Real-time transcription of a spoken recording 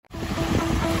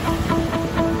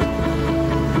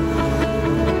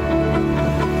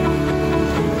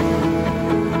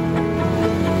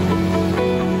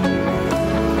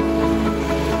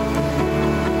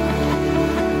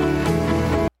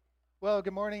Well,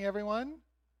 good morning, everyone.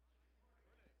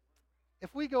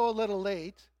 If we go a little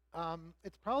late,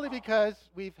 it's probably because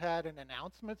we've had an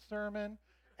announcement sermon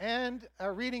and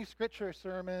a reading scripture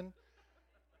sermon,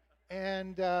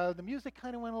 and the music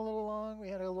kind of went a little long. We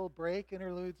had a little break,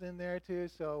 interludes in there too.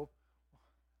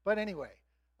 But anyway,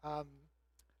 um,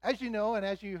 as you know, and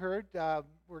as you heard,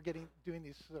 we're doing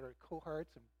these sort of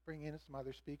cohorts and bringing in some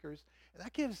other speakers, and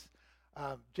that gives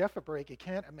Jeff a break. You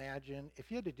can't imagine if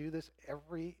you had to do this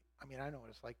every. I mean, I know what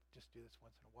it's like to just do this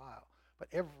once in a while, but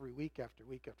every week after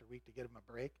week after week to get him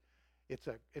a break, it's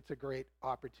a great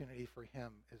opportunity for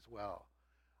him as well.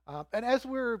 And as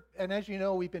you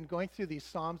know, we've been going through these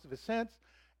Psalms of Ascents,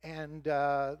 and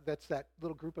that's that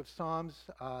little group of Psalms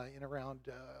in around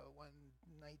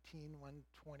 119,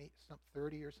 120, some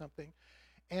 30 or something.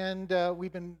 And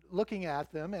we've been looking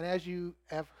at them, and as you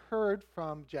have heard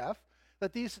from Jeff,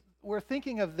 that we're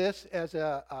thinking of this as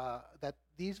that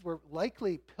these were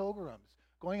likely pilgrims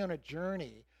going on a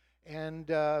journey and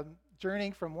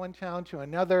journeying from one town to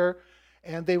another.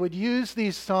 And they would use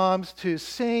these psalms to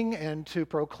sing and to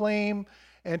proclaim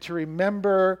and to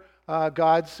remember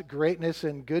God's greatness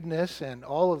and goodness and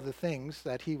all of the things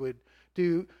that he would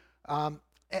do.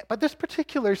 But this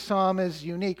particular psalm is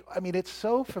unique. I mean, it's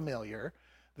so familiar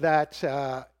that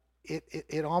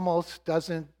it almost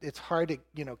doesn't, it's hard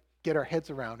to, get our heads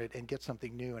around it and get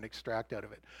something new and extract out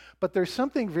of it. But there's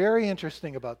something very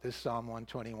interesting about this Psalm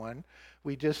 121.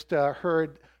 We just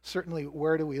heard, certainly,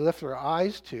 where do we lift our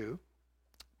eyes to?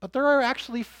 But there are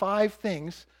actually 5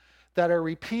 things that are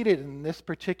repeated in this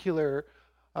particular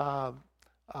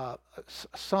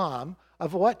psalm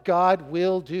of what God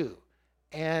will do.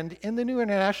 And in the New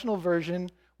International Version,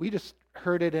 we just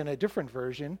heard it in a different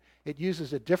version. It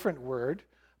uses a different word.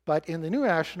 But in the New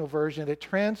International Version, it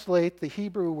translates the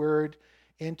Hebrew word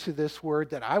into this word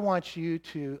that I want you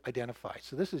to identify.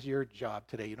 So this is your job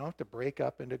today. You don't have to break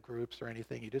up into groups or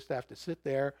anything. You just have to sit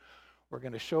there. We're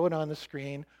going to show it on the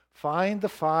screen. Find the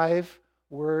 5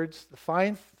 words, the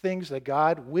 5 things that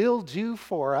God will do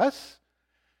for us.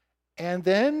 And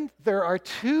then there are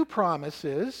 2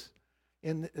 promises,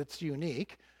 it's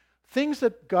unique, things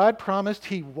that God promised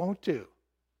he won't do.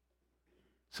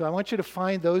 So I want you to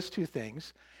find those 2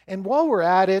 things. And while we're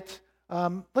at it,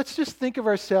 let's just think of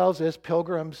ourselves as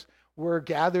pilgrims. We're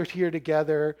gathered here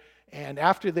together, and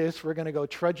after this, we're going to go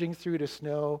trudging through the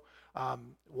snow,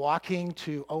 walking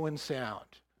to Owen Sound,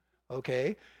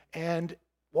 okay? And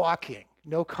walking,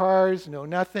 no cars, no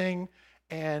nothing,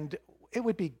 and it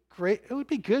would be great. It would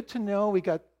be good to know we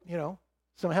got,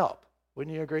 some help.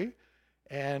 Wouldn't you agree?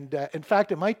 And in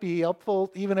fact, it might be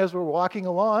helpful even as we're walking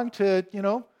along to,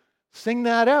 sing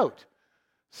that out.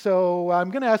 So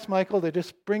I'm going to ask Michael to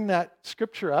just bring that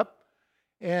scripture up,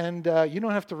 and you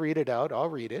don't have to read it out. I'll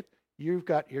read it. You've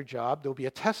got your job. There'll be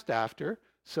a test after,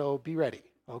 so be ready,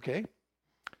 okay?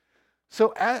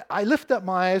 So I lift up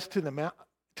my eyes to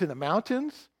the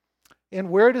mountains, and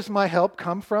where does my help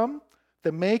come from?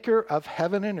 The maker of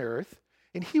heaven and earth,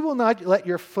 and he will not let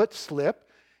your foot slip,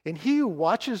 and he who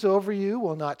watches over you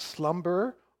will not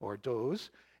slumber or doze.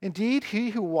 Indeed, he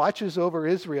who watches over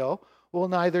Israel will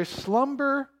neither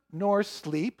slumber nor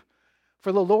sleep.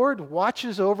 For the Lord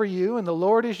watches over you, and the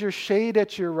Lord is your shade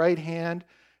at your right hand,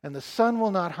 and the sun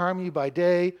will not harm you by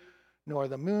day, nor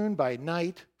the moon by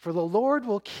night. For the Lord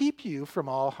will keep you from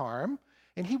all harm,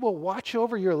 and he will watch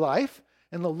over your life,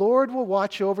 and the Lord will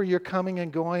watch over your coming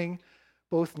and going,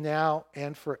 both now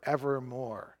and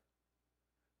forevermore.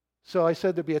 So I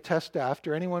said there'd be a test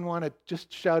after. Anyone want to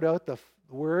just shout out the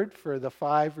word for the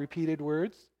 5 repeated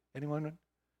words? Anyone?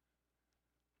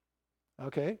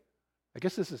 Okay. I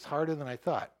guess this is harder than I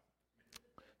thought.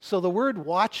 So the word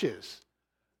watches.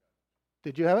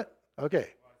 Did you have it? Okay.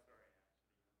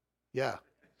 Yeah.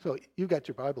 So you got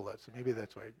your Bible out, so maybe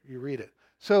that's why you read it.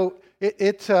 So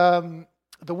the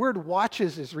word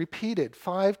watches is repeated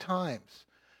 5 times.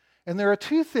 And there are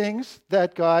 2 things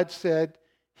that God said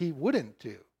he wouldn't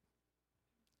do.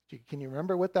 Can you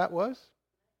remember what that was?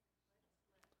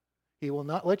 He will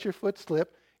not let your foot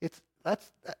slip. I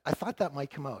thought that might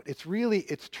come out.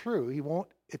 It's true. He won't.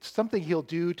 It's something he'll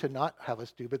do to not have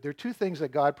us do. But there are 2 things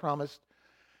that God promised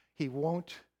he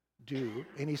won't do,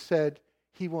 and he said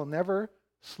he will never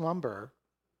slumber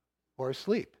or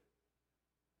sleep.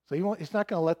 So he's not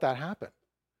going to let that happen.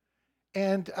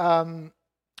 And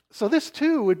so this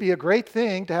too would be a great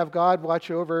thing to have God watch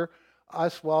over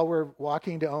us while we're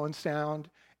walking to Owen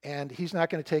Sound, and he's not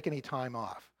going to take any time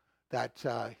off. That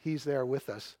he's there with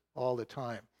us all the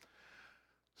time.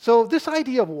 So this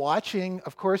idea of watching,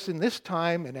 of course, in this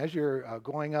time, and as you're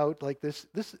going out like this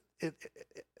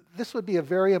this would be a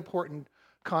very important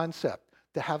concept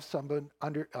to have someone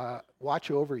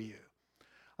watch over you.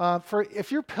 For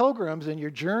if you're pilgrims and you're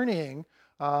journeying,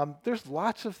 there's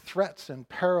lots of threats and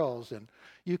perils, and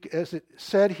as it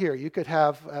said here, you could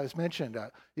have, as mentioned,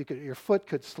 your foot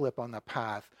could slip on the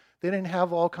path. They didn't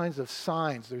have all kinds of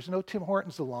signs. There's no Tim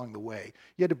Hortons along the way.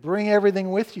 You had to bring everything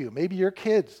with you, maybe your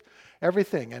kids,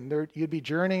 everything, and you'd be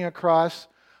journeying across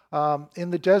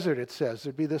in the desert. It says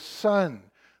there'd be the sun,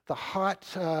 the hot,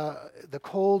 the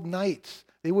cold nights.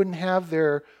 They wouldn't have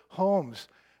their homes.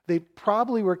 They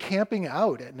probably were camping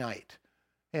out at night.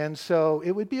 And so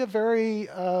it would be a very,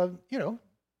 it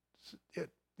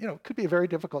could be a very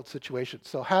difficult situation.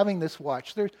 So having this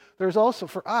watch, there's also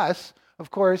for us, of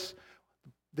course,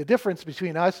 the difference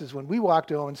between us is when we walk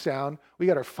to Owen Sound, we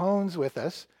got our phones with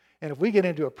us. And if we get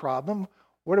into a problem,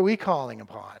 what are we calling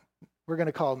upon? We're going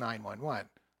to call 911.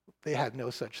 They had no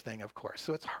such thing, of course.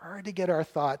 So it's hard to get our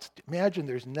thoughts. Imagine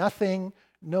there's nothing,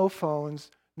 no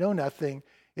phones, no nothing.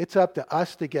 It's up to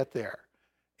us to get there.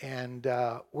 And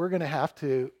we're going to have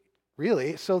to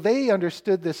really, so they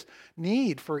understood this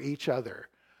need for each other.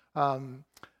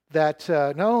 That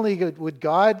not only would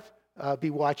God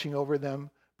be watching over them,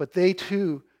 but they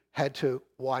too had to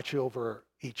watch over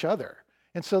each other.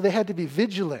 And so they had to be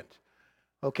vigilant.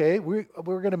 Okay, we're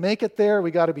going to make it there,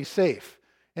 we got to be safe.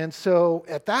 And so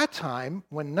at that time,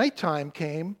 when nighttime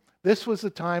came, this was the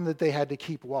time that they had to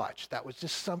keep watch. That was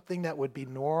just something that would be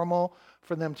normal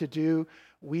for them to do.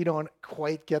 We don't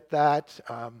quite get that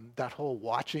whole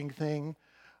watching thing.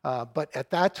 But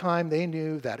at that time, they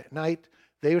knew that at night,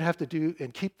 they would have to do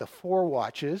and keep the 4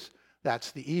 watches.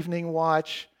 That's the evening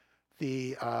watch,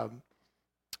 let's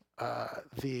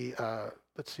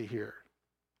see here,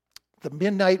 the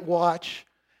midnight watch.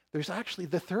 There's actually,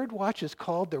 the 3rd watch is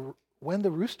called when the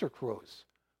rooster crows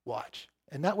watch.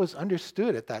 And that was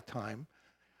understood at that time.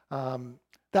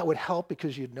 That would help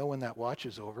because you'd know when that watch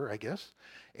is over, I guess.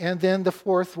 And then the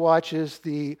 4th watch is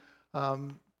the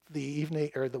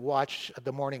evening, or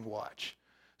the morning watch.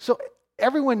 So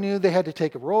everyone knew they had to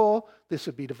take a role. This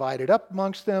would be divided up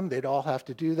amongst them. They'd all have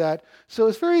to do that. So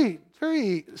it's very,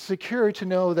 very secure to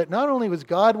know that not only was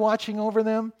God watching over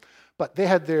them, but they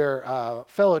had their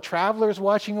fellow travelers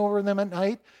watching over them at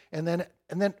night. And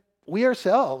then we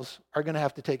ourselves are going to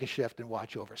have to take a shift and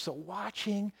watch over. So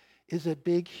watching is a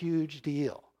big, huge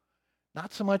deal.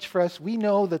 Not so much for us. We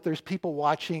know that there's people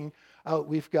watching out.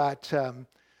 We've got,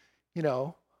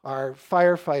 our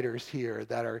firefighters here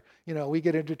that are, we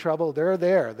get into trouble. They're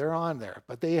there. They're on there.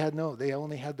 But they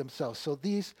only had themselves. So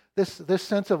this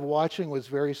sense of watching was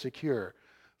very secure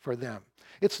for them.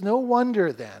 It's no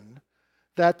wonder then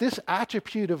that this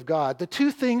attribute of God, the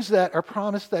 2 things that are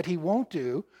promised that he won't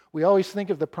do, we always think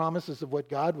of the promises of what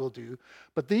God will do,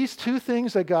 but these 2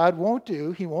 things that God won't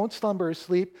do, he won't slumber or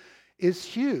sleep, is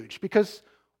huge. Because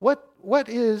what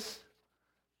is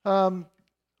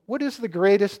the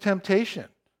greatest temptation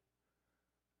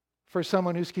for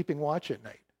someone who's keeping watch at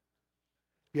night?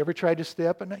 You ever tried to stay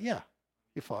up at night? Yeah,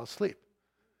 you fall asleep.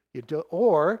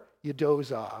 Or you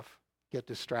doze off, get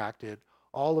distracted,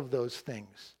 all of those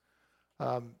things.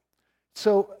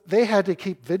 So they had to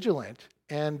keep vigilant,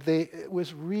 and it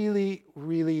was really,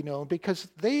 really known because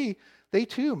they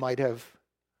too might have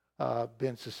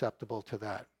been susceptible to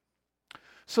that.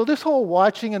 So this whole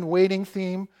watching and waiting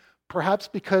theme, perhaps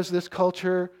because this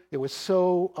culture, it was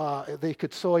so, they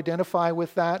could so identify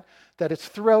with that it's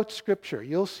throughout Scripture.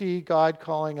 You'll see God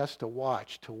calling us to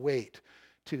watch, to wait,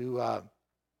 to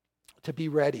be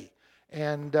ready.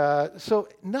 And so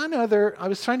none other, I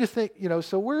was trying to think,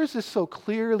 so where is this so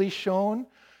clearly shown?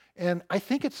 And I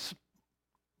think it's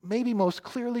maybe most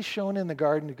clearly shown in the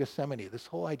Garden of Gethsemane, this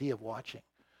whole idea of watching.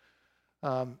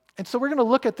 And so we're going to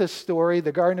look at this story,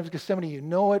 the Garden of Gethsemane. You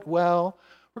know it well.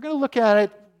 We're going to look at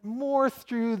it more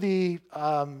through the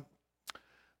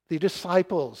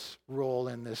disciples' role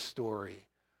in this story.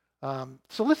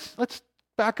 So let's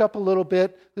back up a little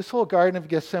bit. This whole Garden of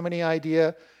Gethsemane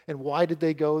idea, and why did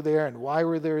they go there, and why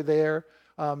were they there?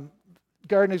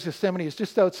 Garden of Gethsemane is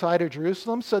just outside of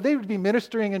Jerusalem, so they would be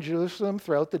ministering in Jerusalem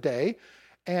throughout the day.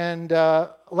 And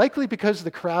likely because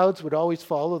the crowds would always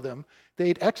follow them,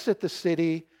 they'd exit the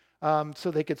city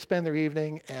so they could spend their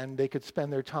evening and they could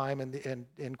spend their time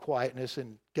in quietness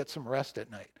and get some rest at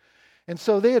night. And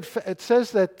so it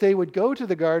says that they would go to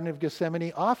the Garden of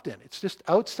Gethsemane often. It's just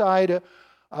outside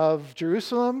of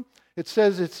Jerusalem. It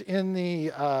says it's in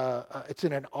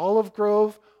an olive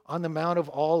grove on the Mount of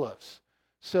Olives.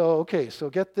 So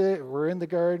we're in the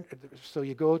garden. So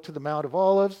you go to the Mount of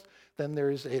Olives. Then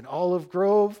there's an olive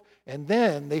grove, and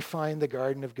then they find the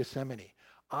Garden of Gethsemane.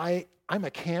 I'm a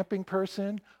camping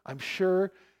person. I'm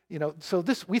sure, So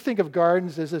we think of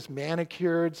gardens as this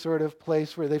manicured sort of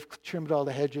place where they've trimmed all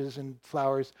the hedges and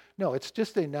flowers. No, it's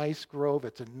just a nice grove.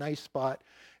 It's a nice spot.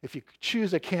 If you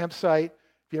choose a campsite,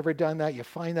 if you've ever done that, you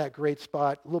find that great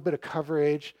spot, a little bit of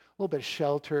coverage, a little bit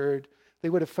sheltered. They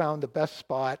would have found the best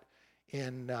spot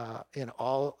in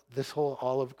all this whole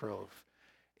olive grove.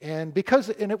 And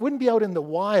it wouldn't be out in the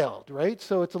wild, right?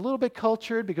 So it's a little bit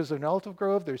cultured because they're an olive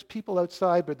grove. There's people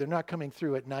outside, but they're not coming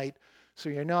through at night. So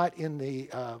you're not in the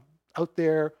out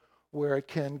there where it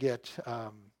can get a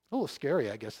little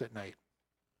scary, I guess, at night.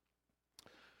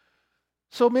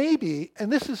 So maybe,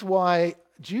 and this is why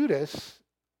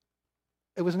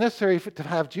it was necessary to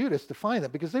have Judas to find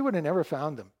them, because they would have never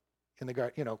found them in the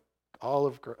garden,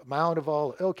 Mount of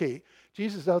Olives. Okay,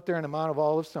 Jesus is out there in the Mount of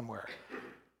Olives somewhere.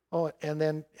 Oh,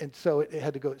 and so it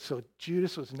had to go. So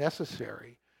Judas was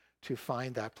necessary to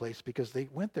find that place because they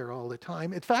went there all the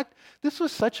time. In fact, this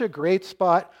was such a great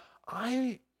spot.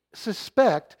 I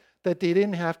suspect that they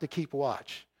didn't have to keep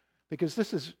watch, because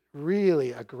this is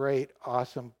really a great,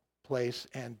 awesome place,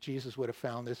 and Jesus would have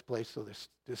found this place so the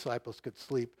disciples could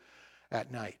sleep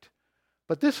at night.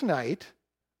 But this night,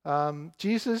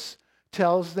 Jesus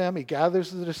tells them, he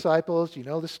gathers the disciples, you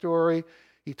know the story.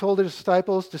 He told the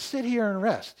disciples to sit here and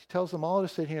rest. He tells them all to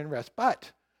sit here and rest.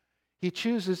 But he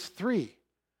chooses 3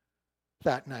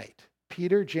 that night,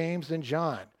 Peter, James, and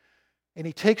John. And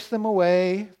he takes them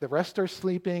away. The rest are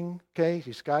sleeping. Okay,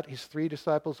 he's got his 3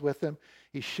 disciples with him.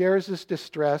 He shares his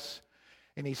distress,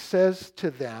 and he says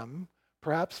to them,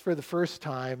 perhaps for the first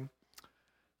time,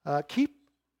 keep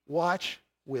watch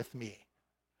with me.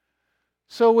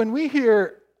 So when we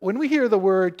hear the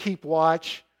word keep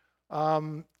watch,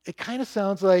 it kind of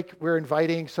sounds like we're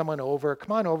inviting someone over.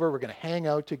 Come on over. We're going to hang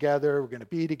out together. We're going to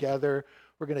be together.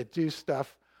 We're going to do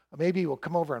stuff. Maybe we'll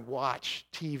come over and watch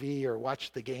TV or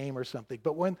watch the game or something.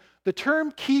 But when the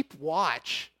term keep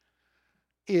watch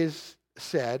is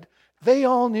said, they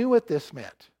all knew what this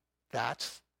meant.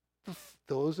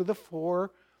 Those are the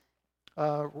 4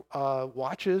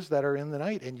 watches that are in the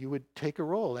night, and you would take a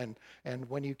roll. And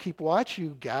when you keep watch,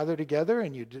 you gather together,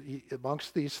 and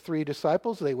amongst these 3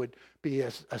 disciples, they would be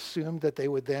assumed that they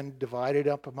would then divide it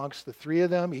up amongst the 3 of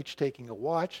them, each taking a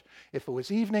watch. If it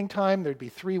was evening time, there'd be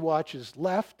 3 watches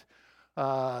left.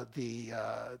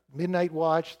 The midnight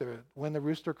watch, when the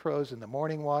rooster crows, and the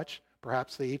morning watch.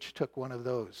 Perhaps they each took one of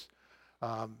those.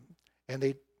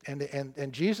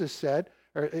 And Jesus said,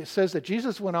 or it says that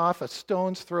Jesus went off a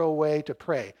stone's throw away to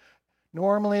pray.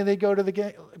 Normally they go to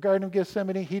the Garden of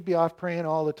Gethsemane. He'd be off praying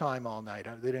all the time, all night.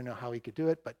 They didn't know how he could do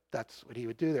it, but that's what he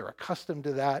would do. They were accustomed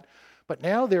to that. But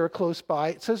now they were close by.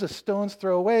 It says a stone's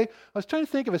throw away. I was trying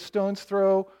to think of a stone's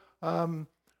throw.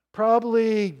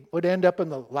 Probably would end up in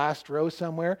the last row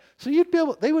somewhere. So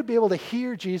they would be able to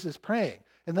hear Jesus praying.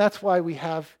 And that's why we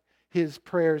have his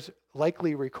prayers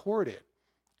likely recorded,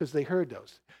 because they heard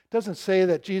those. It doesn't say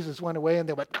that Jesus went away and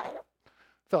they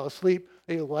fell asleep.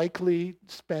 They likely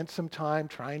spent some time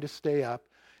trying to stay up.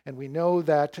 And we know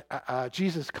that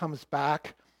Jesus comes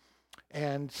back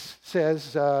and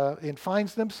says, and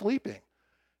finds them sleeping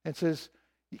and says,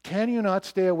 can you not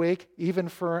stay awake even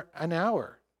for an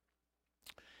hour?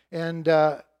 And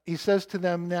he says to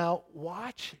them, now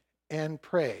watch and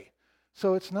pray.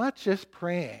 So it's not just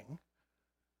praying.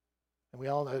 And we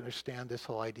all understand this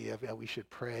whole idea of we should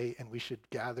pray and we should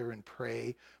gather and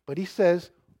pray. But he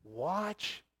says,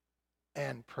 watch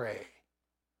and pray.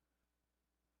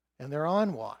 And they're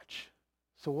on watch.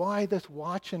 So why this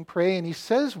watch and pray? And he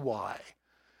says why.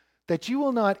 That you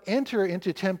will not enter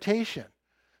into temptation.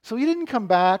 So he didn't come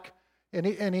back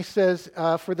and he says,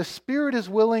 for the spirit is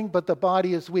willing, but the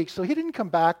body is weak. So he didn't come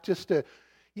back just to,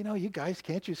 you guys,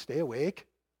 can't you stay awake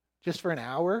just for an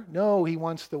hour? No, he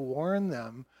wants to warn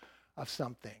them of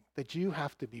something, that you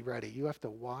have to be ready. You have to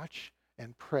watch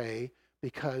and pray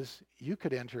because you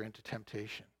could enter into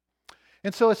temptation.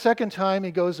 And so a second time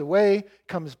he goes away,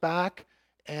 comes back,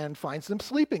 and finds them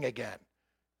sleeping again.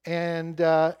 And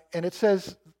it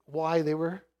says why they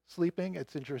were sleeping.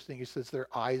 It's interesting. He says their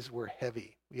eyes were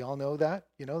heavy. We all know that.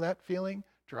 You know that feeling?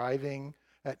 Driving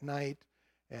at night,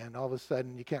 and all of a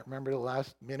sudden you can't remember the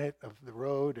last minute of the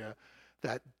road,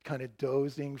 that kind of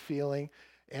dozing feeling.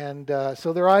 And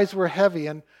so their eyes were heavy.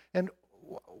 And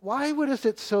why is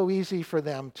it so easy for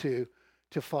them to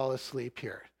fall asleep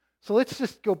here? So let's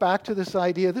just go back to this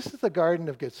idea. This is the Garden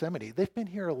of Gethsemane. They've been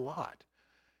here a lot.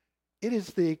 It is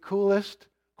the coolest,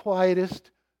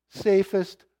 quietest,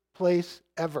 safest place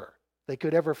ever they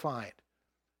could ever find.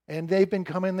 And they've been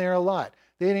coming there a lot.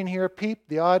 They didn't hear a peep,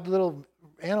 the odd little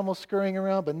animal scurrying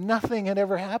around, but nothing had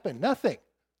ever happened. Nothing.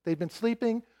 They'd been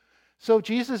sleeping. So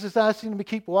Jesus is asking them to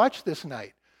keep watch this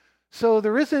night. So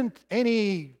there isn't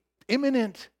any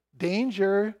imminent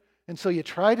danger, and so you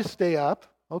try to stay up.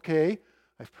 Okay,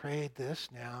 I've prayed this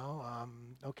now.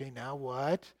 Okay, now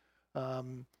what?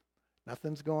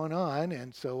 Nothing's going on,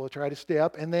 and so we'll try to stay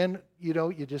up, and then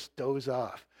you just doze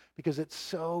off because it's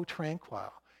so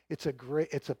tranquil. It's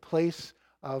a place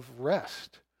of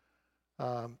rest.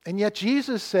 And yet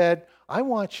Jesus said, I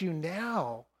want you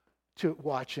now to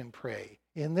watch and pray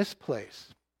in this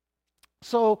place.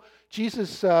 So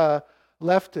Jesus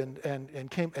left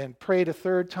and came and prayed a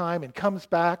third time and comes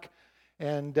back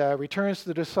and returns to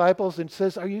the disciples and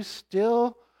says, are you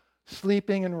still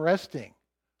sleeping and resting?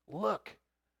 Look,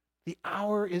 the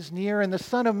hour is near and the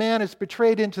Son of Man is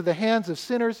betrayed into the hands of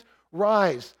sinners.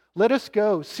 Rise, let us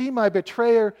go. See, my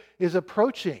betrayer is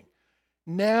approaching.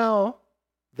 Now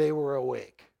they were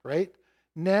awake, right?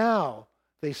 Now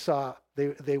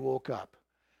they woke up.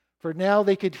 For now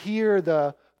they could hear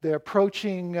the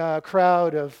approaching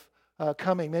crowd of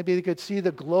coming. Maybe they could see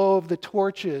the glow of the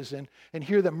torches and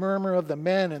hear the murmur of the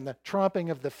men and the tromping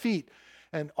of the feet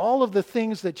and all of the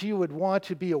things that you would want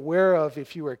to be aware of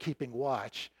if you were keeping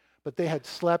watch. But they had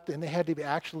slept and they had to be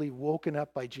actually woken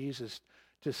up by Jesus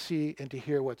to see and to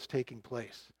hear what's taking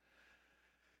place.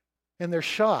 And they're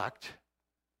shocked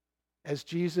as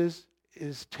Jesus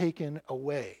is taken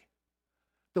away.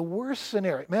 The worst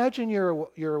scenario, imagine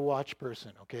you're a watch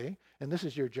person, okay? And this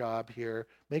is your job here.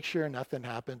 Make sure nothing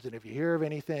happens. And if you hear of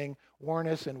anything, warn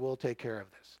us and we'll take care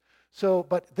of this. So,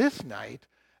 but this night,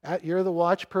 you're the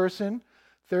watch person.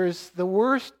 There's the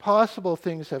worst possible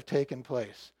things have taken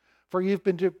place. For you've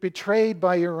been betrayed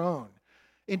by your own.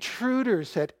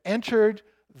 Intruders had entered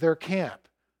their camp.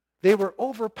 They were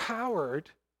overpowered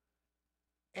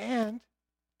and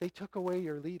they took away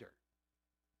your leader.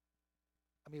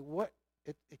 I mean,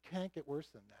 it can't get worse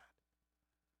than that.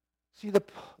 See,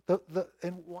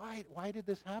 and why did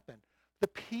this happen? The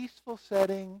peaceful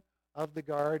setting of the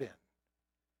garden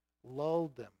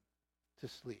lulled them to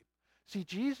sleep. See,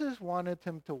 Jesus wanted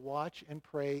them to watch and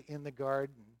pray in the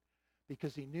garden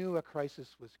because he knew a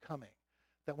crisis was coming.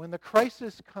 That when the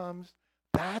crisis comes,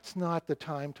 that's not the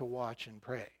time to watch and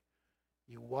pray.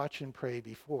 You watch and pray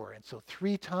before. And so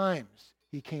 3 times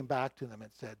he came back to them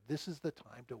and said, this is the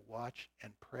time to watch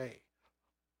and pray.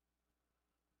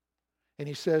 And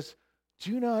he says,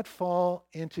 do not fall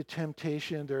into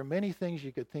temptation. There are many things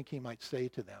you could think he might say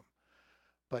to them.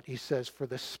 But he says, for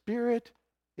the spirit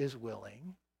is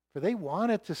willing, for they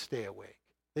wanted to stay awake.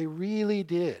 They really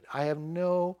did. I have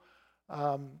no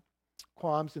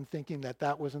qualms in thinking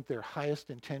that wasn't their highest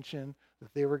intention,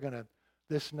 that they were going to,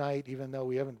 this night, even though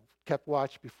we haven't kept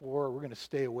watch before, we're going to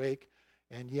stay awake.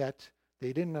 And yet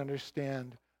they didn't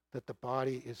understand that the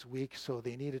body is weak, so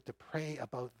they needed to pray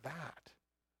about that.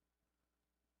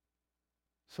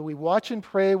 So we watch and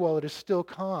pray while it is still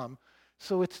calm.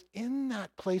 So it's in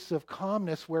that place of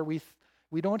calmness where we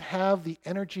don't have the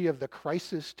energy of the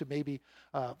crisis to maybe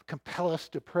compel us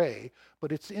to pray,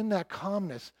 but it's in that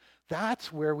calmness.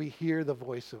 That's where we hear the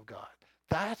voice of God.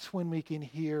 That's when we can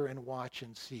hear and watch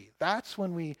and see. That's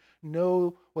when we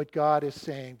know what God is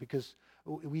saying because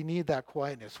we need that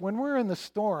quietness. When we're in the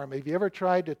storm, have you ever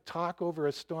tried to talk over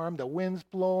a storm? The wind's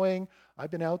blowing.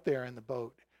 I've been out there in the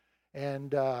boat.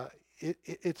 And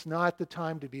it's not the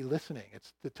time to be listening.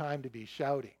 It's the time to be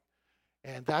shouting.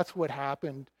 And that's what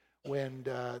happened when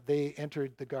they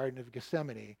entered the Garden of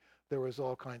Gethsemane. There was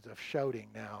all kinds of shouting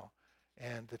now,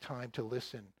 and the time to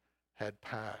listen had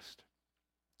passed.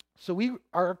 So we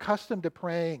are accustomed to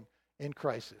praying in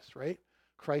crisis, right?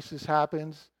 Crisis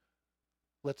happens,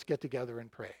 let's get together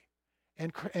and pray.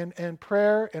 And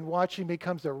prayer and watching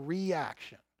becomes a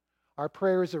reaction. Our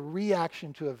prayer is a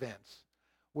reaction to events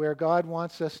where God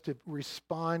wants us to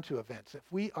respond to events. If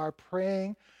we are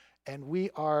praying and we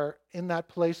are in that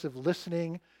place of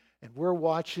listening and we're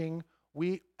watching,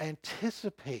 we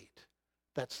anticipate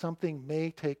that something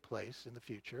may take place in the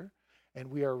future, and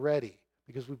we are ready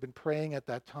because we've been praying at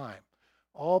that time.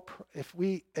 If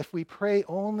we pray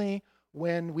only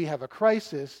when we have a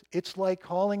crisis, it's like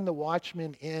calling the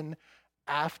watchman in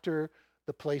after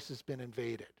the place has been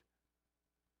invaded.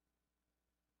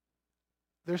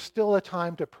 There's still a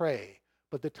time to pray,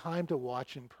 but the time to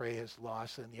watch and pray is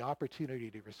lost, and the opportunity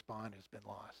to respond has been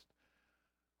lost.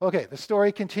 Okay, the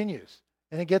story continues,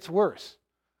 and it gets worse.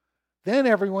 Then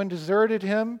everyone deserted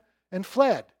him and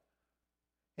fled.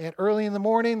 And early in the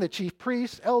morning, the chief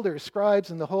priests, elders,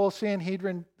 scribes, and the whole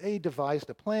Sanhedrin, they devised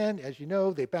a plan. As you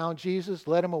know, they bound Jesus,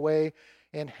 led him away,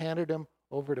 and handed him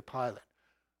over to Pilate.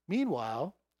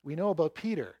 Meanwhile, we know about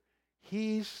Peter.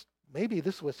 Maybe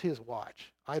this was his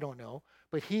watch. I don't know.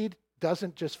 But he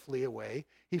doesn't just flee away.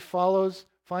 He follows,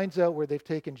 finds out where they've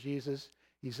taken Jesus.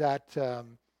 He's at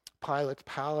Pilate's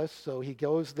palace. So he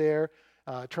goes there,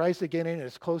 tries to get in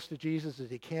as close to Jesus as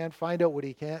he can, find out what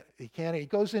he can. He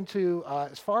goes into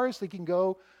as far as he can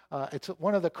go. It's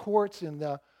one of the courts in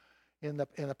the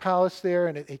palace there,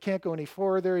 and he can't go any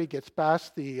further. He gets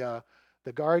past the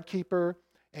guard keeper,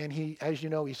 and he, as you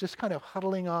know, he's just kind of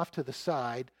huddling off to the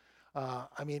side.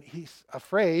 He's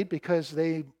afraid because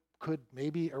they could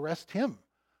maybe arrest him.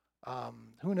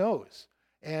 Who knows?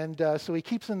 And so he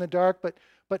keeps in the dark,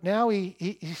 but now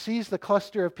he sees the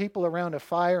cluster of people around a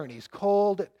fire, and he's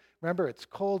cold. Remember, it's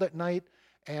cold at night,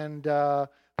 and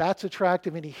that's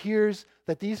attractive. And he hears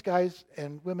that these guys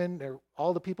and women, or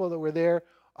all the people that were there,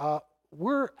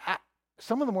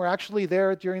 some of them were actually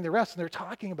there during the rest, and they're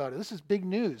talking about it. This is big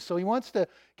news. So he wants to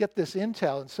get this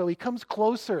intel, and so he comes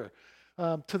closer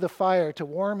to the fire to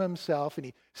warm himself, and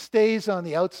he stays on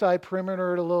the outside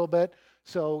perimeter a little bit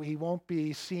so he won't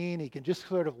be seen. He can just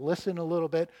sort of listen a little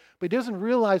bit, but he doesn't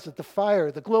realize that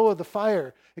the glow of the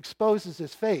fire exposes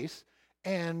his face.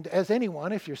 And as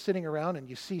anyone, if you're sitting around and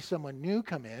you see someone new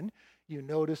come in, you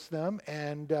notice them,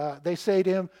 and they say to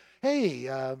him, "Hey,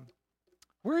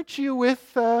 weren't you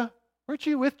with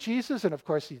Jesus?" And of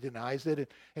course he denies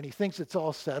it, and he thinks it's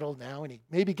all settled now, and he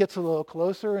maybe gets a little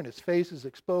closer, and his face is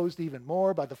exposed even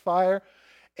more by the fire.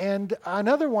 And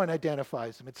another one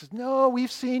identifies him and says, "No,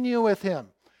 we've seen you with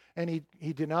him." And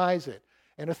he denies it.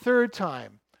 And a third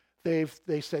time, they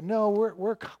said, "No,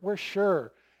 we're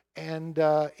sure." And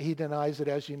he denies it,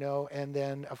 as you know. And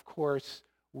then, of course,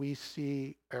 we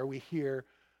hear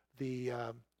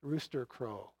the rooster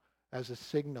crow as a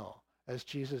signal, as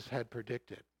Jesus had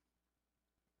predicted.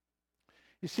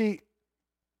 You see,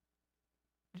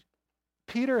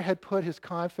 Peter had put his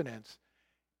confidence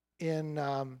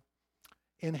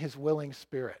in his willing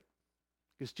spirit,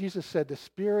 because Jesus said the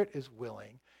spirit is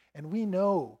willing, and we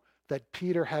know that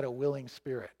Peter had a willing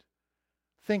spirit.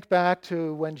 Think back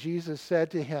to when Jesus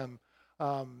said to him,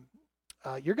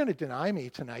 "You're going to deny me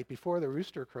tonight before the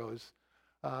rooster crows.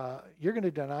 You're going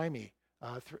to deny me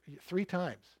three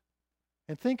times."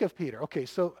 And think of Peter. Okay,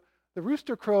 so the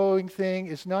rooster crowing thing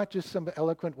is not just some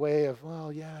eloquent way of,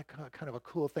 well, yeah, kind of a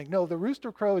cool thing. No, the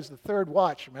rooster crow is the third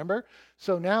watch, remember?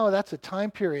 So now that's a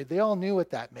time period. They all knew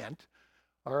what that meant,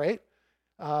 all right?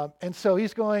 And so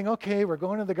he's going, okay, we're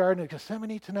going to the Garden of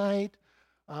Gethsemane tonight.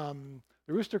 The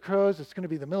rooster crows, it's going to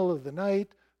be the middle of the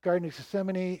night. Garden of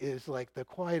Gethsemane is like the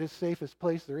quietest, safest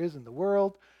place there is in the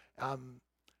world.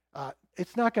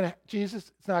 It's not going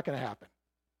to happen.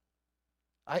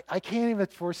 I can't even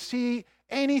foresee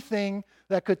anything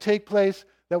that could take place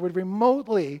that would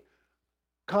remotely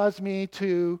cause me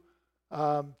to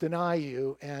deny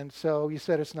you. And so he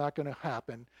said it's not going to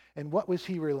happen. And what was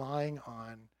he relying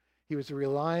on? He was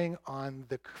relying on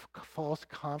the false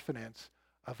confidence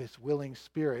of his willing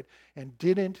spirit, and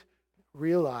didn't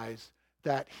realize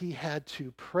that he had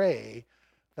to pray,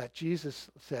 that Jesus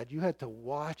said, you had to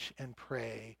watch and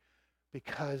pray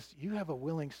because you have a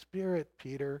willing spirit,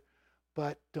 Peter,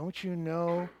 but don't you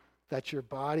know that your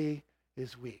body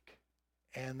is weak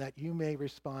and that you may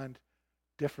respond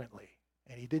differently?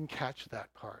 And he didn't catch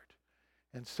that part.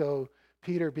 And so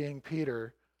Peter, being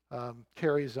Peter,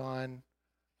 carries on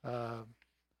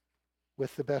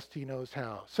with the best he knows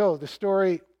how. So the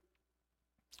story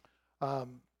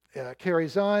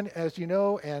carries on, as you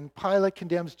know, and Pilate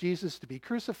condemns Jesus to be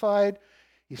crucified.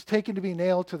 He's taken to be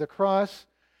nailed to the cross.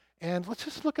 And let's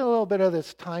just look at a little bit of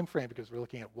this time frame, because we're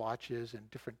looking at watches and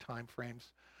different time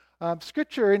frames.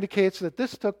 Scripture indicates that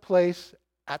this took place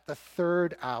at the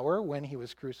third hour when he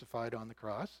was crucified on the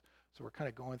cross. So we're kind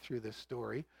of going through this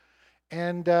story.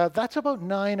 And that's about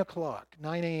 9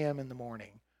 a.m. in the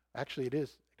morning. Actually, it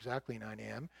is exactly 9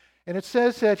 a.m. And it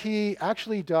says that he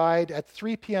actually died at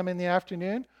 3 p.m. in the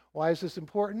afternoon. Why is this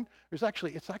important? It's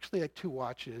actually like 2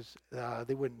 watches.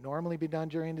 They wouldn't normally be done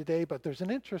during the day, but there's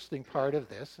an interesting part of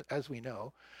this, as we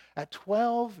know. At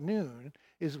 12 noon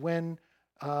is when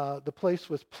the place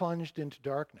was plunged into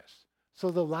darkness.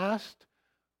 So the last,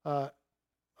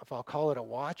 if I'll call it a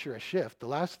watch or a shift, the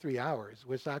last 3 hours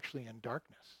was actually in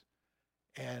darkness.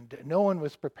 And no one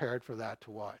was prepared for that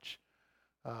to watch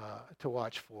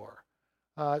for.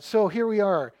 So here we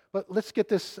are. But let's get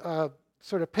this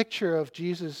sort of picture of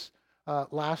Jesus'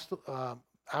 last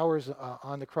hours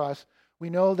on the cross. We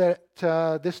know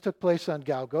that this took place on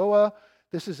Golgotha.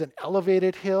 This is an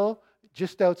elevated hill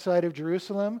just outside of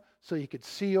Jerusalem, so you could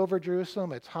see over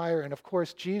Jerusalem. It's higher. And of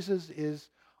course, Jesus is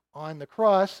on the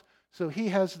cross, so he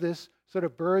has this sort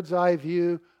of bird's eye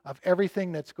view of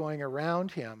everything that's going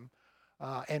around him,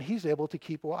 and he's able to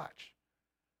keep watch.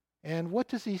 And what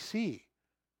does he see?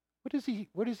 What does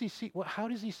he see? How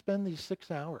does he spend these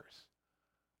 6 hours?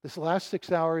 This last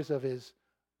 6 hours of his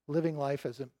living life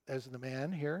as the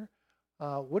man here,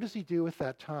 what does he do with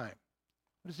that time?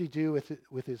 What does he do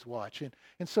with his watch?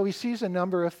 And so he sees a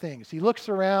number of things. He looks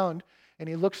around and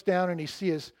he looks down and he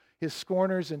sees his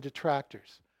scorners and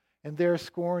detractors. And they're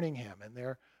scorning him and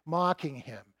they're mocking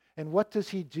him. And what does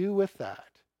he do with that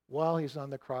while he's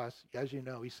on the cross? As you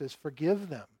know, he says, "Forgive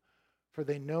them, for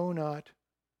they know not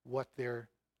what they're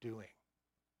doing."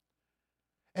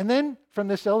 And then from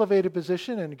this elevated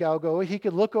position in Golgotha, he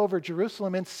could look over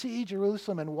Jerusalem and see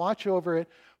Jerusalem and watch over it.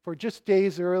 For just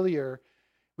days earlier,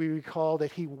 we recall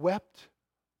that he wept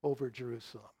over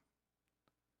Jerusalem.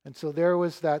 And so there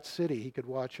was that city he could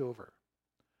watch over.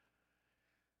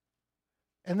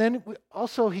 And then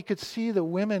also he could see the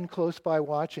women close by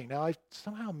watching. Now I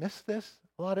somehow missed this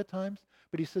a lot of times,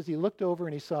 but he says he looked over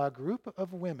and he saw a group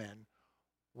of women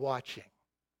watching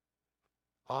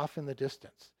off in the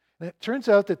distance. And it turns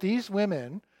out that these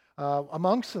women,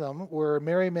 amongst them were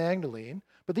Mary Magdalene,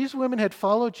 but these women had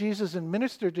followed Jesus and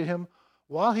ministered to him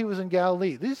while he was in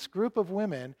Galilee. This group of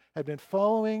women had been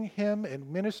following him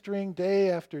and ministering day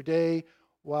after day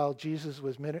while Jesus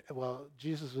was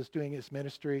doing his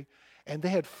ministry. And they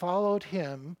had followed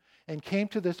him and came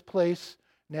to this place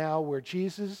now where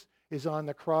Jesus is on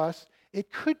the cross.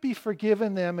 It could be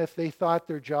forgiven them if they thought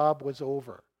their job was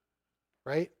over,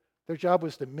 right? Their job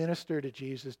was to minister to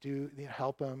Jesus,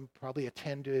 help him, probably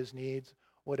attend to his needs,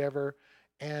 whatever.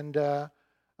 And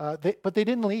but they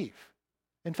didn't leave.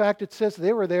 In fact, it says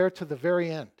they were there to the very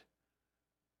end.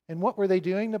 And what were they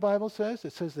doing, the Bible says?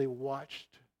 It says they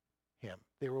watched him.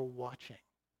 They were watching.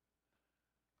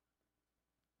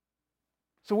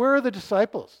 So where are the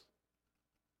disciples?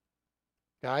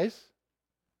 Guys?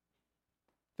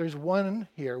 There's one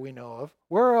here we know of.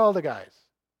 Where are all the guys?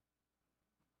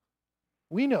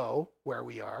 We know where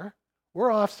we are.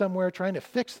 We're off somewhere trying to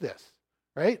fix this,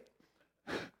 right?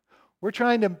 We're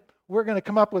going to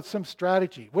come up with some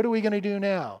strategy. What are we going to do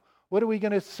now? What are we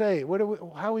going to say? How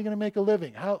are we going to make a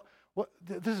living?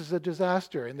 This is a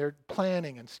disaster, and they're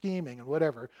planning and scheming and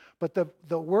whatever. But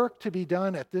the work to be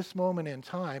done at this moment in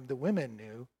time, the women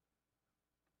knew,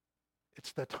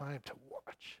 it's the time to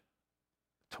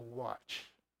watch.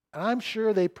 And I'm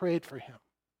sure they prayed for him.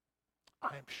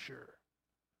 I'm sure.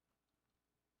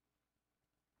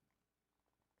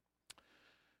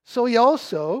 So he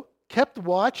also kept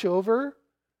watch over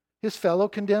his fellow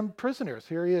condemned prisoners.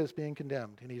 Here he is being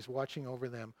condemned, and he's watching over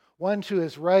them. One to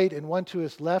his right and one to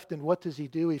his left. And what does he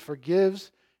do? He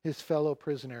forgives his fellow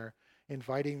prisoner,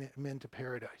 inviting them into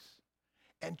paradise.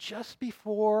 And just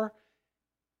before,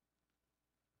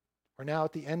 we're now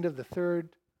at the end of the third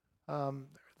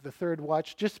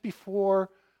watch, just before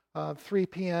 3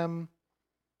 p.m.,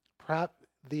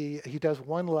 he does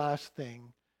one last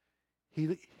thing.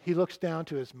 He looks down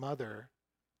to his mother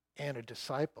and a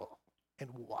disciple and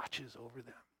watches over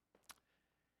them.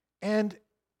 And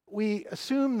we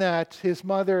assume that his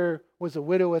mother was a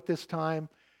widow at this time,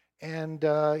 and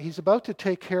he's about to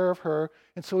take care of her.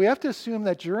 And so we have to assume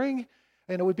that and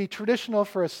it would be traditional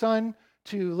for a son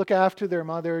to look after their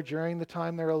mother during the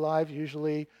time they're alive,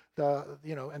 usually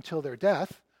until their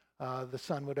death. The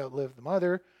son would outlive the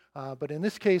mother. But in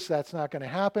this case, that's not going to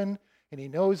happen. And he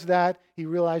knows that. He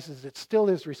realizes it's still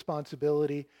his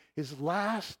responsibility. His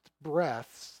last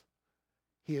breaths,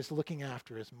 he is looking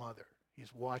after his mother.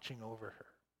 He's watching over her.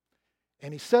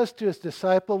 And he says to his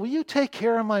disciple, "Will you take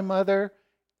care of my mother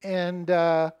and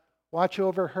watch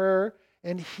over her?"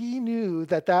 And he knew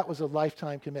that that was a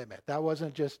lifetime commitment. That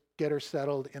wasn't just get her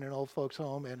settled in an old folks'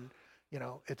 home and,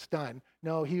 it's done.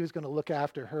 No, he was going to look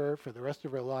after her for the rest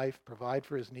of her life, provide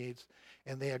for his needs.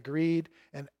 And they agreed.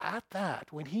 And at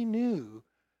that, when he knew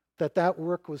that that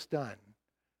work was done,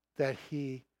 that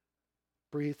he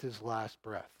breathed his last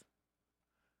breath.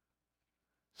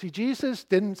 See, Jesus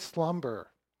didn't slumber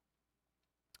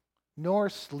nor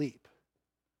sleep,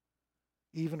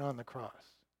 even on the cross.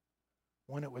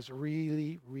 When it was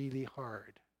really, really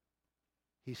hard,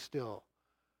 he still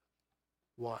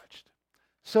watched.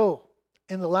 So,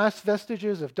 in the last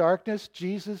vestiges of darkness,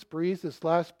 Jesus breathes his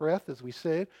last breath, as we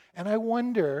say. And I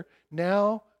wonder,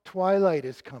 now twilight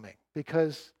is coming,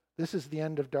 because this is the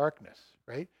end of darkness,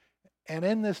 right? And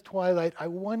in this twilight, I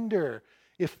wonder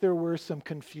if there were some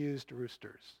confused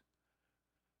roosters.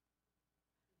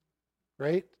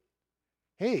 Right?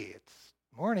 Hey, it's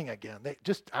morning again.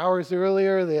 Just hours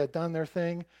earlier, they had done their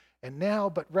thing. And now,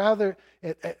 but rather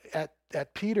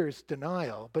at Peter's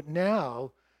denial, but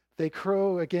now they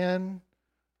crow again,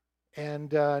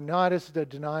 and not as the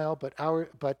denial,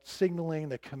 but signaling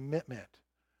the commitment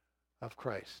of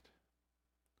Christ.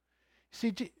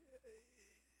 See,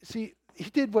 he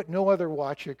did what no other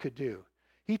watcher could do.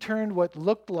 He turned what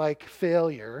looked like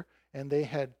failure And they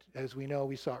had, as we know,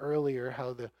 we saw earlier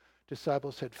how the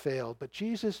disciples had failed. But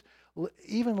Jesus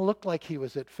even looked like he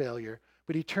was at failure,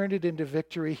 but he turned it into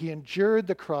victory. He endured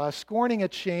the cross, scorning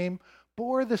its shame,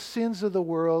 bore the sins of the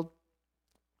world,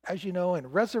 as you know,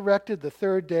 and resurrected the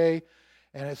third day,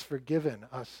 and has forgiven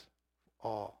us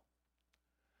all.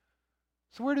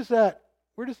 So where does that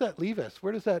leave us?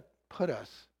 Where does that put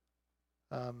us?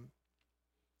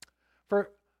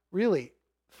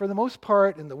 For the most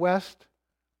part in the West,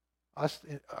 us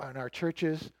in our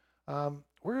churches,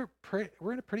 we're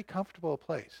in a pretty comfortable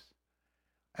place.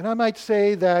 And I might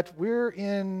say that we're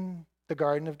in the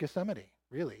Garden of Gethsemane,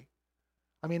 really.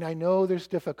 I mean, I know there's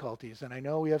difficulties, and I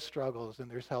know we have struggles, and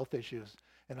there's health issues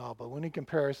and all, but when we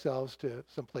compare ourselves to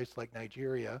some place like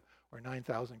Nigeria, where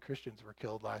 9,000 Christians were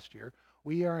killed last year,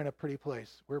 we are in a pretty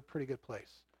place. We're a pretty good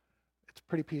place. It's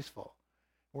pretty peaceful.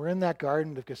 We're in that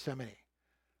Garden of Gethsemane,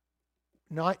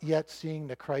 not yet seeing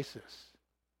the crisis.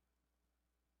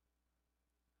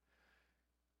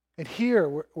 And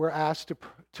here we're asked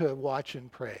to watch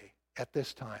and pray at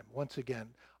this time. Once again,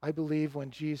 I believe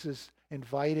when Jesus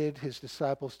invited his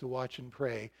disciples to watch and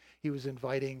pray, he was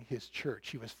inviting his church.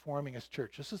 He was forming his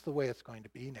church. This is the way it's going to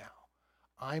be now.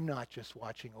 I'm not just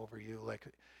watching over you like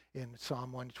in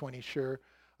Psalm 120. Sure,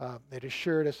 it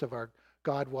assured us of our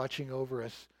God watching over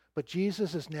us. But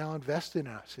Jesus is now invested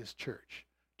in us, his church,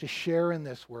 to share in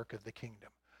this work of the kingdom,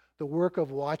 the work of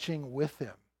watching with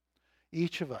him,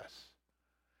 each of us.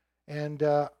 And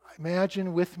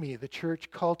imagine with me the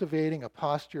church cultivating a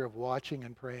posture of watching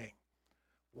and praying.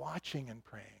 Watching and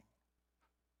praying.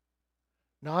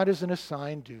 Not as an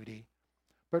assigned duty,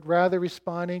 but rather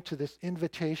responding to this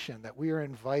invitation that we are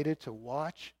invited to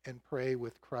watch and pray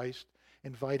with Christ,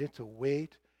 invited to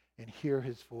wait and hear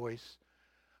his voice,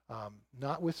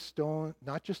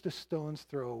 not just a stone's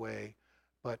throw away,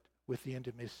 but with the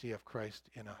intimacy of Christ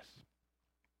in us.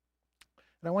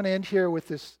 And I want to end here with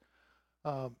this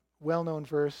well-known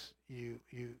verse. You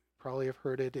probably have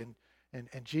heard it, and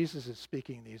Jesus is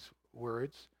speaking these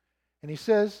words. And he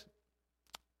says,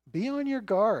 "Be on your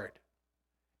guard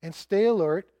and stay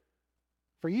alert,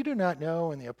 for you do not know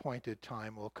when the appointed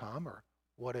time will come or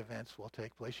what events will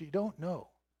take place." You don't know.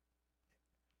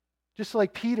 Just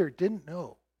like Peter didn't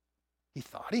know. He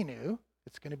thought he knew.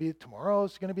 It's going to be tomorrow,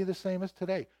 it's going to be the same as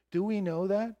today. Do we know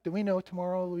that? Do we know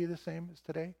tomorrow will be the same as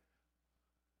today?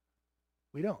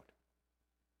 We don't.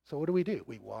 So what do?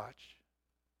 We watch.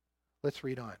 Let's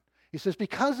read on. He says,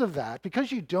 because of that,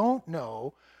 because you don't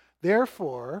know,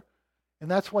 therefore,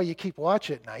 and that's why you keep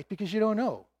watch at night, because you don't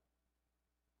know.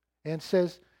 And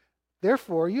says,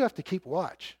 therefore, you have to keep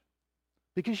watch,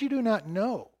 because you do not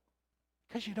know,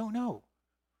 because you don't know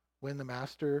when the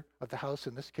master of the house,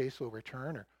 in this case, will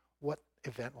return or what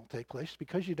event will take place.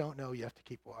 Because you don't know, you have to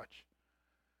keep watch.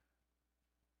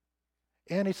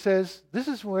 And he says, this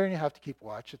is where you have to keep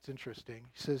watch. It's interesting.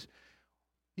 He says,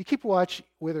 you keep watch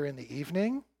whether in the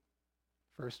evening,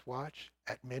 first watch,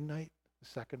 at midnight, the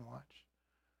second watch,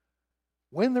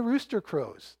 when the rooster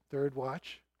crows, third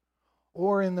watch,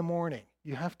 or in the morning.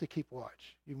 You have to keep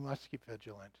watch. You must keep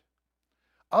vigilant.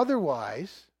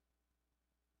 Otherwise,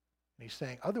 and he's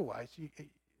saying, otherwise,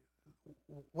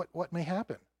 what may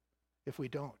happen if we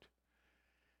don't?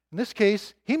 In this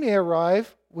case, he may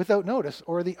arrive without notice,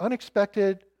 or the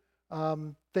unexpected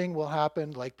thing will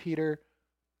happen like Peter.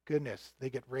 Goodness, they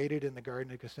get raided in the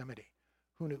Garden of Gethsemane.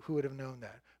 Who would have known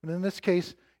that? And in this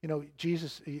case,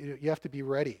 Jesus, you have to be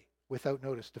ready without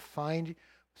notice to find.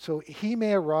 So he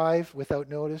may arrive without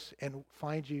notice and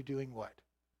find you doing what?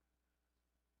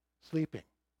 Sleeping.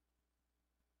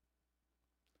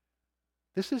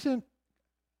 This isn't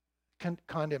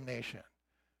condemnation.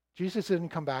 Jesus didn't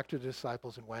come back to the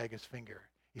disciples and wag his finger.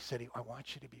 He said, I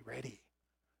want you to be ready.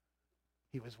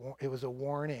 It was a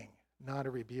warning, not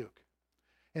a rebuke.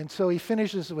 And so he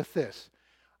finishes with this.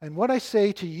 And what I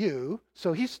say to you,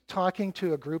 so he's talking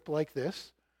to a group like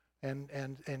this and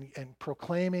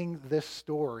proclaiming this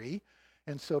story.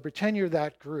 And so pretend you're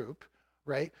that group,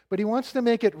 right? But he wants to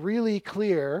make it really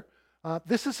clear.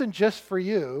 This isn't just for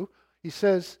you. He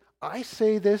says, I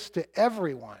say this to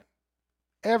everyone.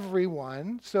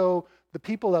 Everyone. So the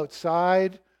people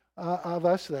outside of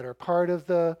us that are part of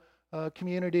the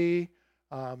community,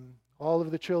 all of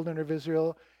the children of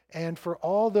Israel, and for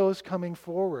all those coming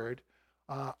forward,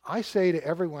 I say to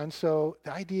everyone. So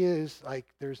the idea is like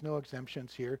there's no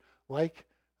exemptions here.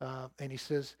 And he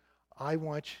says, I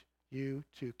want you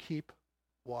to keep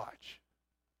watch.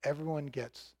 Everyone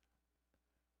gets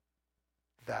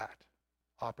that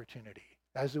opportunity,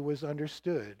 as it was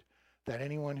understood that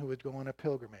anyone who would go on a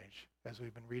pilgrimage, as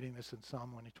we've been reading this in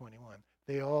Psalm 121,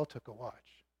 they all took a watch.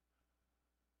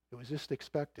 It was just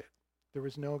expected. There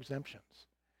was no exemptions.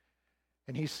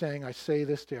 And he's saying, I say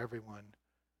this to everyone,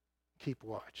 keep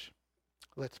watch.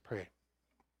 Let's pray.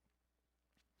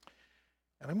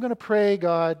 And I'm going to pray,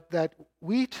 God, that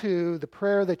we too, the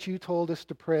prayer that you told us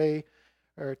to pray,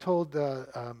 or told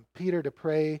Peter to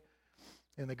pray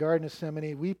in the Garden of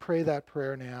Gethsemane, we pray that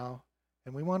prayer now,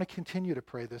 and we want to continue to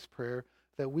pray this prayer,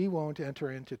 that we won't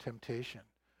enter into temptation.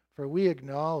 For we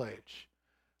acknowledge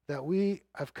that we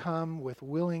have come with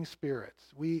willing spirits.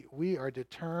 We are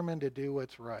determined to do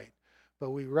what's right, but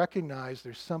we recognize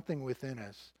there's something within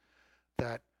us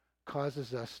that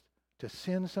causes us to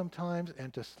sin sometimes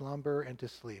and to slumber and to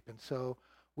sleep. And so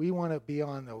we want to be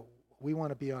on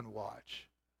watch.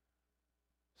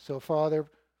 So Father,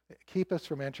 keep us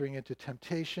from entering into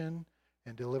temptation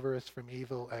and deliver us from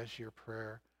evil as your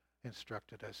prayer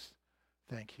instructed us.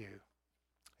 Thank you.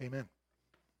 Amen.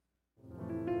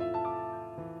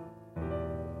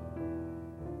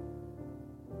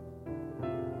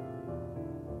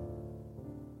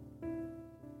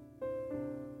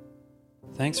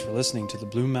 Thanks for listening to the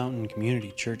Blue Mountain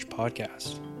Community Church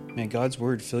podcast. May God's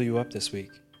word fill you up this week.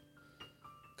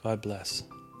 God bless.